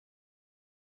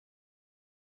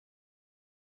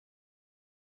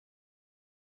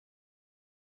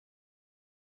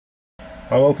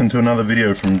Hi, welcome to another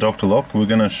video from Dr. Lock. We're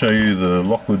going to show you the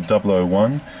Lockwood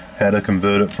 001, how to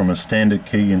convert it from a standard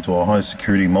key into a high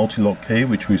security multi-lock key,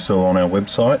 which we sell on our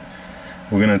website.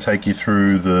 We're going to take you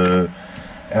through the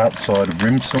outside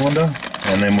rim cylinder,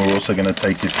 and then we're also going to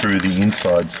take you through the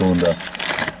inside cylinder.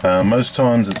 Most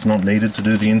times it's not needed to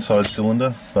do the inside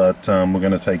cylinder, but we're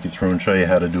going to take you through and show you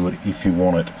how to do it if you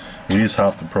want it. It is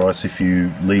half the price if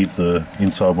you leave the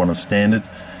inside one as standard,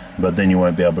 but then you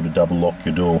won't be able to double lock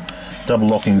your door. Double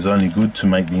locking is only good to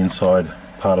make the inside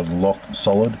part of the lock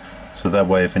solid, so that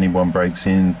way if anyone breaks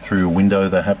in through a window,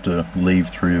 they have to leave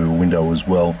through a window as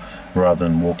well rather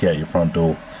than walk out your front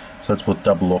door. So that's what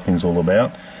double locking is all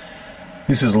about.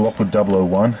 This is a Lockwood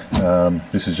 001.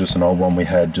 This is just an old one we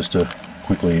had, just to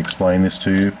quickly explain this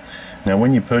to you. Now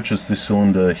when you purchase this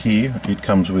cylinder here, it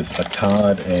comes with a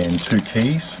card and two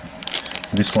keys.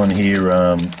 This one here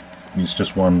is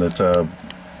just one that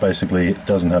basically it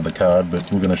doesn't have a card, but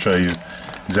we're going to show you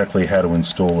exactly how to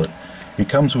install it. It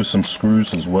comes with some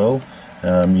screws as well.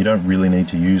 You don't really need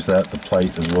to use that. The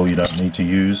plate as well you don't need to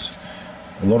use.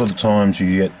 A lot of the times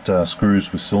you get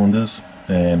screws with cylinders,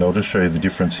 and I'll just show you the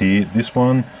difference here. This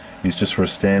one is just for a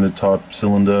standard type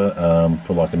cylinder,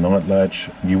 for like a night latch.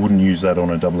 You wouldn't use that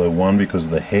on a 001 because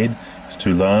the head is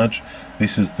too large.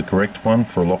 This is the correct one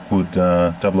for a Lockwood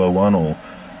 001 or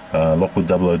Lockwood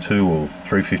 002 or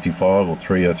 355 or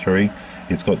 303.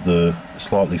 It's got the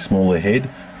slightly smaller head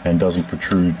and doesn't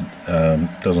protrude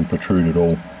at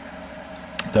all.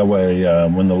 That way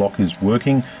when the lock is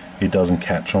working, it doesn't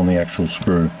catch on the actual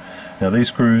screw. Now these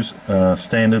screws are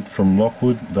standard from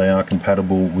Lockwood. They are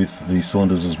compatible with the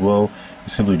cylinders as well. You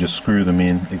simply just screw them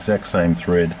in, exact same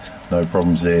thread, no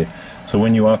problems there. So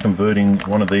when you are converting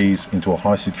one of these into a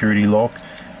high security lock,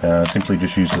 simply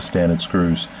just use the standard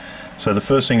screws. So the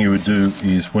first thing you would do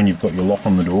is, when you've got your lock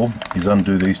on the door, is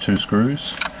undo these two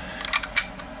screws,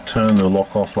 turn the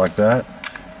lock off like that,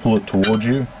 pull it towards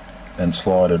you, and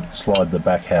slide the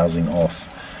back housing off.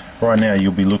 Right now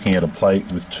you'll be looking at a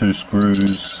plate with two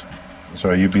screws.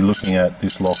 So you'll be looking at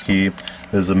this lock here.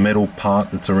 There's a metal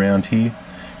part that's around here.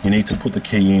 You need to put the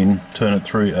key in, turn it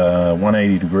through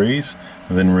 180 degrees,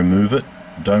 and then remove it.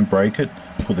 Don't break it.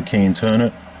 Put the key in, turn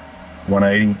it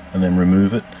 180, and then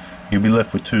remove it. You'll be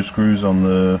left with two screws on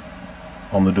the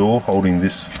door holding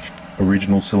this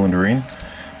original cylinder in.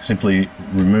 Simply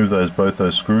remove both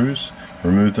those screws,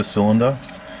 remove the cylinder,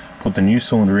 put the new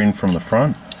cylinder in from the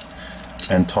front,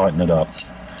 and tighten it up.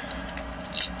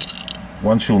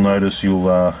 Once you'll notice,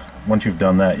 once you've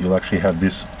done that, you'll actually have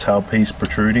this tail piece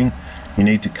protruding. You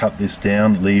need to cut this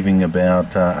down, leaving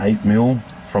about 8 mil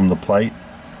from the plate.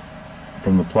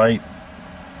 From the plate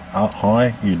up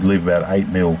high, you'd leave about 8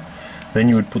 mil. Then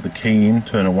you would put the key in,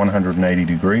 turn it 180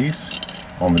 degrees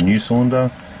on the new cylinder,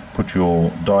 put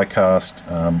your die cast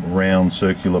round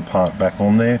circular part back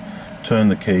on there, turn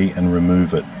the key and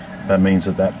remove it. That means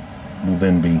that will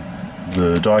then be,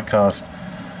 the die cast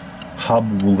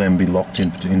hub will then be locked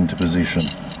into position.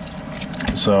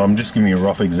 So I'm just giving you a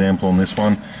rough example on this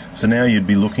one. So now you'd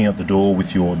be looking at the door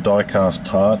with your die cast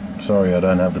part. Sorry, I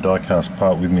don't have the die cast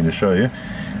part with me to show you.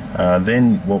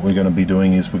 Then what we're going to be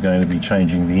doing is we're going to be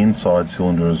changing the inside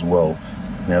cylinder as well.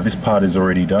 Now this part is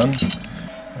already done.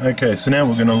 Okay, so now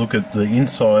we're going to look at the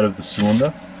inside of the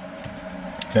cylinder.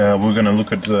 We're going to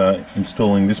look at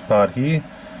installing this part here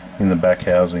in the back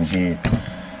housing here.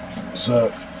 So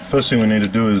first thing we need to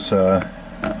do is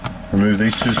remove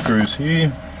these two screws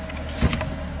here.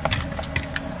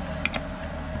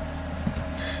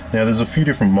 Now there's a few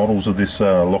different models of this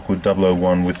Lockwood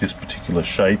 001 with this particular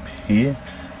shape here.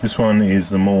 This one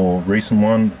is the more recent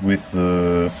one with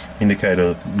the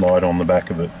indicator light on the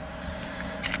back of it.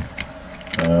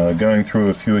 Going through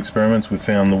a few experiments, we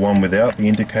found the one without the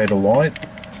indicator light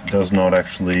does not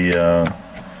actually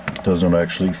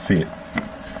fit.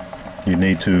 You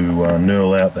need to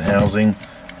knurl out the housing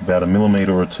about 1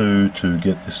 millimeter or 2 to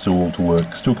get this tool to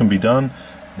work. Still can be done,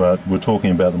 but we're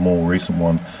talking about the more recent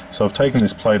one. So I've taken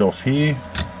this plate off here,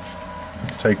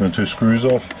 taken the two screws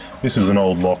off. This is an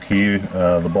old lock here.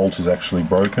 The bolt is actually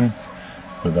broken,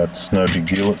 but that's no big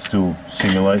deal. It still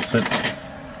simulates it.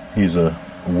 Here's a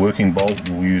working bolt.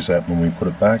 We'll use that when we put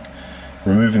it back.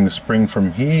 Removing the spring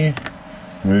from here,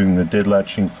 removing the dead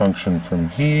latching function from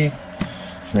here.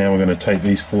 Now we're going to take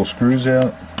these 4 screws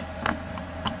out.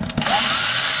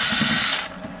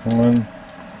 1,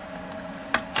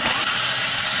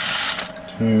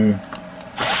 2,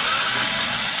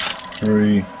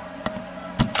 3,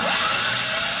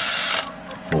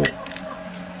 4.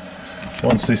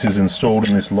 Once this is installed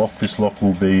in this lock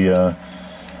will be a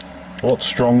lot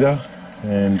stronger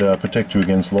and protect you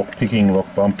against lock picking,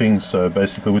 lock bumping. So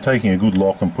basically we're taking a good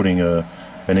lock and putting a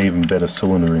an even better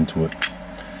cylinder into it.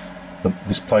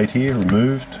 This plate here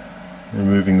removed,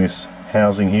 removing this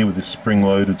housing here with this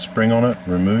spring-loaded spring on it,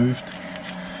 removed.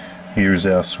 Here is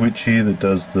our switch here that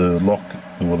does the lock,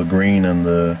 or the green and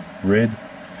the red.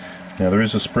 Now there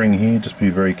is a spring here, just be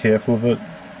very careful of it,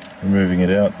 removing it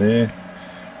out there.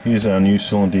 Here's our new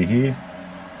cylinder here.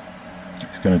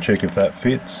 It's going to check if that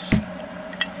fits,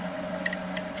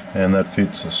 and that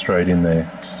fits straight in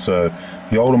there. So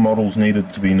the older models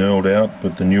needed to be knurled out,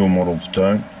 but the newer models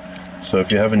don't. So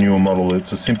if you have a newer model,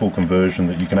 it's a simple conversion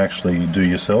that you can actually do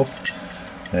yourself,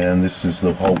 and this is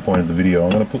the whole point of the video.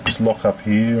 I'm going to put this lock up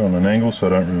here on an angle so I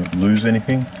don't lose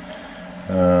anything.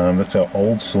 That's our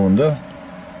old cylinder,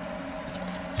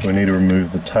 so we need to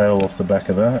remove the tail off the back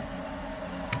of that.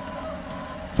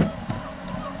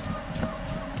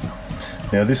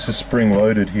 Now this is spring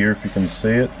loaded here, if you can see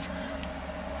it.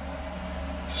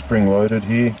 Spring loaded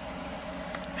here.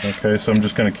 Okay, so I'm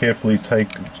just going to carefully take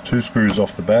 2 screws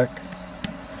off the back.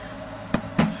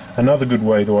 Another good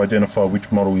way to identify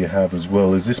which model you have as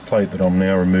well is this plate that I'm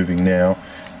now removing now.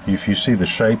 If you see the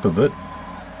shape of it,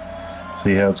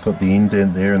 see how it's got the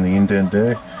indent there and the indent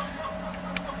there?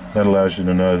 That allows you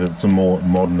to know that it's a more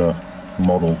modern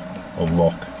model of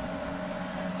lock.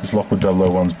 This Lockwood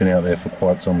 001's been out there for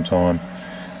quite some time.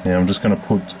 Now I'm just going to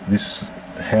put this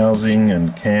housing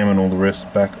and cam and all the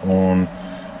rest back on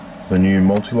the new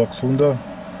multi-lock cylinder.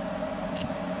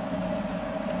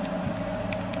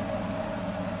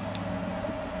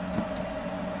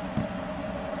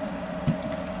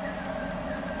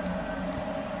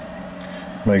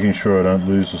 Making sure I don't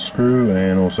lose a screw,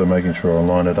 and also making sure I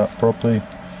line it up properly.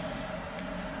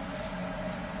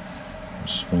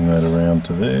 Swing that around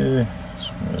to there,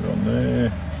 swing that on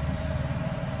there.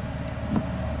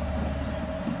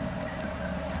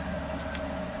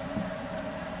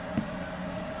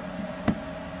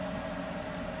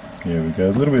 There we go.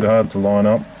 A little bit hard to line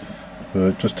up, but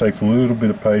it just takes a little bit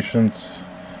of patience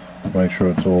to make sure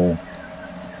it's all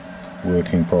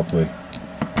working properly.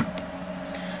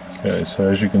 Okay, so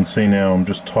as you can see now, I'm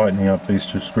just tightening up these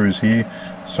 2 screws here.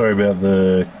 Sorry about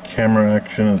the camera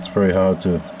action, it's very hard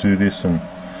to do this and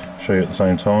show you at the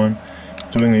same time.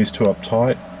 Doing these 2 up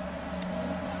tight.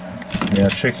 Now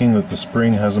checking that the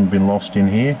spring hasn't been lost in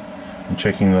here, and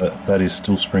checking that that is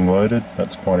still spring loaded.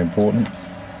 That's quite important.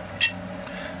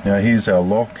 Now here's our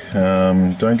lock.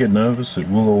 Don't get nervous, it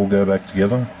will all go back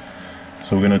together.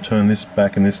 So we're going to turn this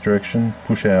back in this direction,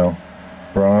 push our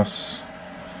brass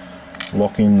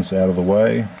lock-ins out of the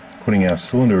way, putting our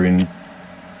cylinder in.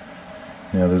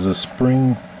 Now there's a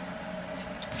spring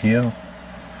here.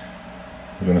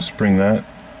 We're going to spring that,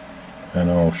 and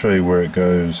I'll show you where it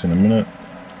goes in a minute.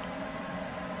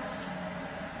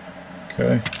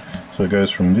 Okay, so it goes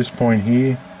from this point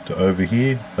here to over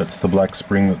here. That's the black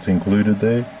spring that's included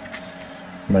there.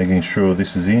 Making sure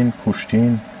this is in, pushed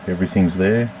in, everything's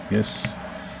there. Yes.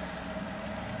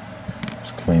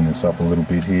 Just clean this up a little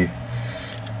bit here.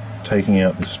 Taking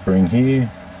out this spring here,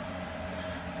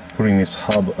 putting this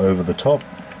hub over the top,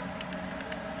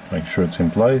 make sure it's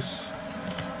in place.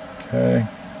 Okay,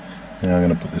 now I'm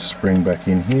going to put this spring back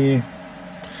in here.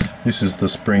 This is the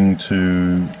spring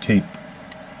to keep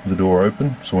the door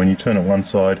open, so when you turn it one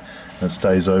side it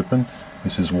stays open.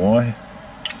 This is why.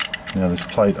 Now this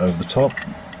plate over the top.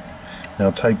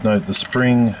 Now take note, the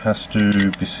spring has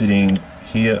to be sitting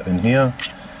here and here,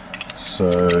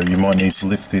 so you might need to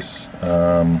lift this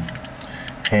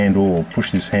handle, or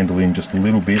push this handle in just a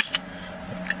little bit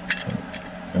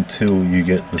until you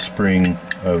get the spring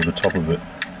over the top of it.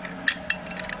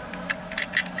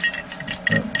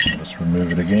 Let's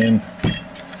remove it again.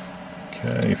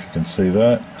 Okay, if you can see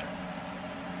that,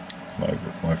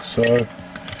 like so.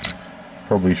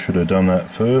 Probably should have done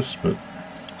that first, but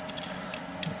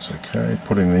it's okay.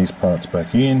 Putting these parts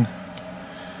back in,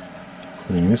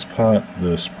 putting this part,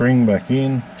 the spring back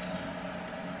in.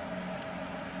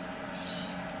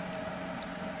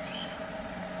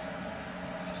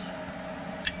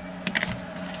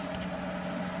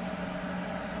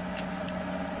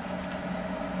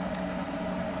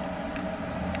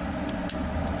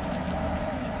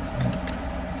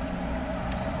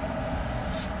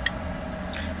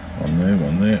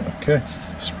 One there, okay.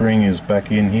 Spring is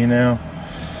back in here now.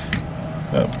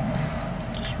 Oh,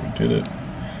 just redid it.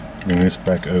 Bring this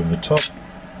back over the top,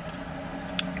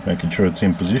 making sure it's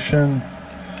in position.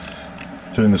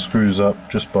 Turn the screws up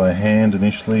just by hand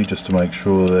initially, just to make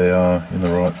sure they are in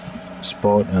the right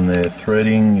spot and they're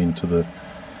threading into the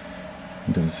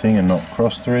thing and not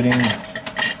cross-threading.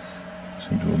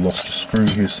 Seem to have lost a screw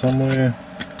here somewhere.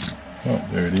 Oh,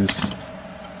 there it is.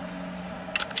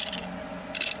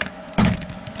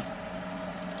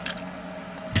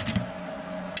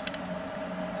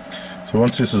 So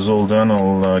once this is all done,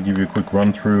 I'll give you a quick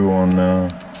run through on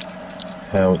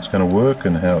how it's going to work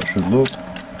and how it should look.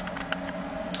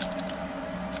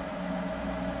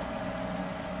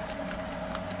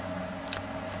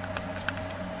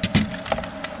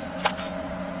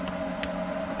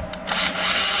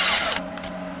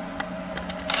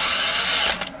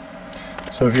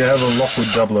 So if you have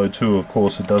a Lockwood 002, of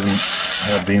course it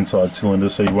doesn't have the inside cylinder,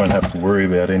 so you won't have to worry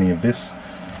about any of this.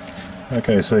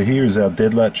 Okay, so here is our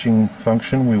dead latching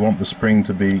function. We want the spring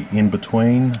to be in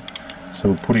between, so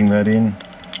we're putting that in,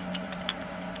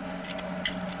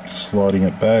 sliding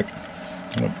it back.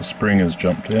 Look, the spring has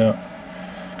jumped out.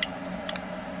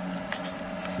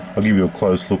 I'll give you a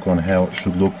close look on how it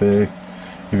should look there.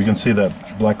 If you can see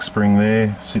that black spring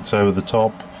there sits over the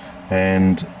top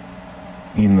and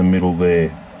in the middle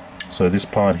there. So this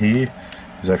part here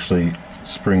is actually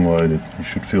spring loaded. You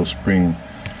should feel spring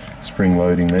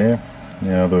loading there.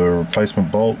 Now the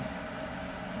replacement bolt,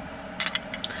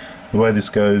 the way this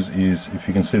goes is, if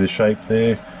you can see the shape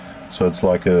there, so it's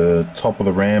like a top of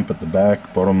the ramp at the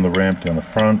back, bottom of the ramp down the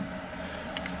front.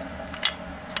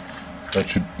 That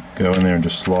should go in there and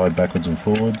just slide backwards and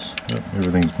forwards. Yep,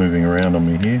 everything's moving around on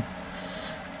me here.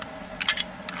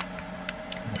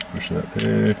 Push that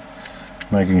there.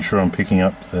 Making sure I'm picking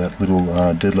up that little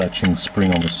dead latching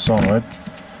spring on the side.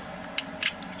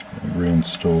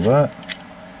 Reinstall that.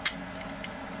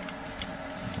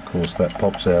 Of course that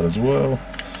pops out as well.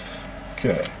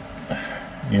 Okay,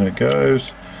 in it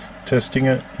goes. Testing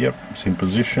it. Yep, it's in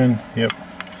position. Yep.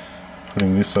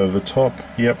 Putting this over the top.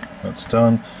 Yep, that's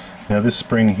done. Now this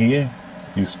spring here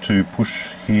is to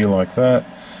push here like that.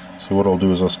 So what I'll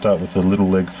do is I'll start with the little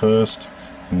leg first,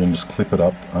 and then just clip it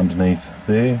up underneath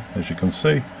there, as you can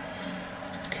see.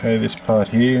 Okay, this part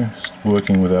here is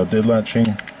working with our dead latching.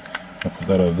 I'll put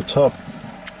that over the top,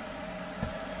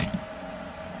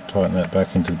 tighten that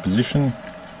back into the position.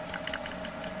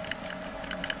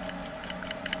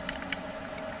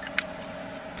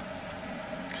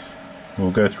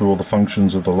 We'll go through all the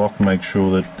functions of the lock, make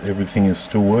sure that everything is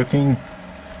still working.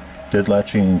 Dead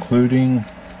latching including,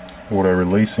 auto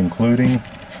release including.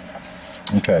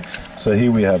 Okay, so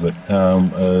here we have it,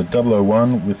 a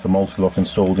 001 with the multi-lock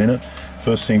installed in it.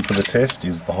 First thing for the test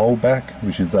is the hold back,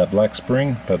 which is that black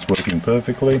spring. That's working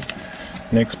perfectly.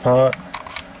 Next part,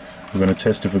 we're going to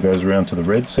test if it goes around to the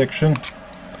red section,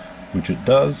 which it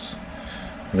does.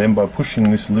 Then by pushing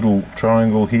this little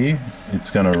triangle here, it's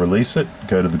going to release it,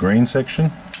 go to the green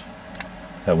section.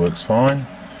 That works fine.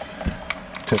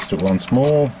 Test it once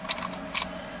more.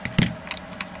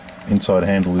 Inside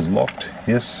handle is locked,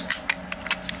 yes.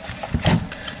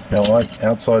 Now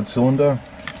outside cylinder,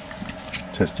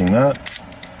 testing that.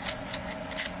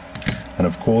 And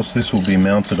of course this will be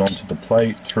mounted onto the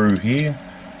plate through here,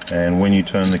 and when you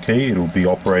turn the key it will be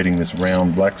operating this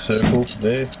round black circle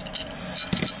there.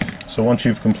 So once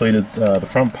you've completed the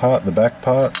front part, the back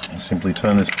part, simply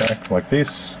turn this back like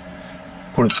this,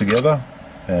 put it together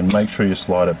and make sure you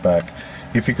slide it back.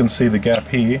 If you can see the gap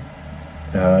here,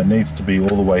 it needs to be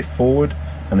all the way forward,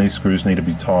 and these screws need to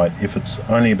be tight. If it's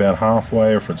only about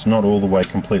halfway, or if it's not all the way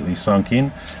completely sunk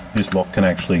in, this lock can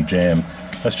actually jam.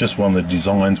 That's just one of the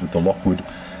designs with the Lockwood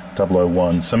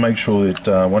 001. So make sure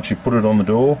that once you put it on the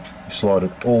door, you slide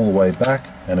it all the way back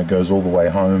and it goes all the way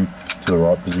home to the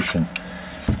right position.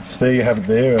 So there you have it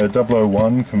there, a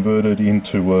 001 converted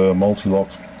into a multi-lock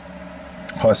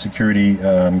high security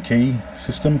key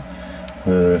system.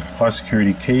 The high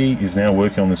security key is now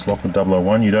working on this Lockwood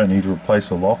 001. You don't need to replace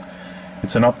a lock.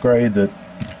 It's an upgrade that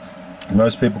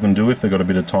most people can do if they've got a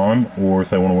bit of time, or if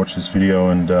they want to watch this video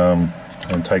and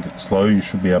take it slow, you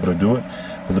should be able to do it.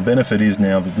 But the benefit is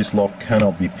now that this lock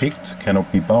cannot be picked,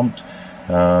 cannot be bumped,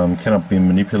 cannot be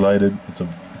manipulated. It's an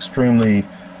extremely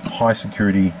high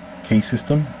security key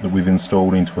system that we've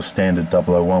installed into a standard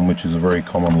 001, which is a very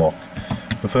common lock.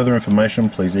 For further information,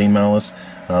 please email us.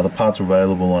 The parts are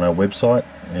available on our website,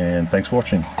 and thanks for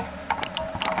watching.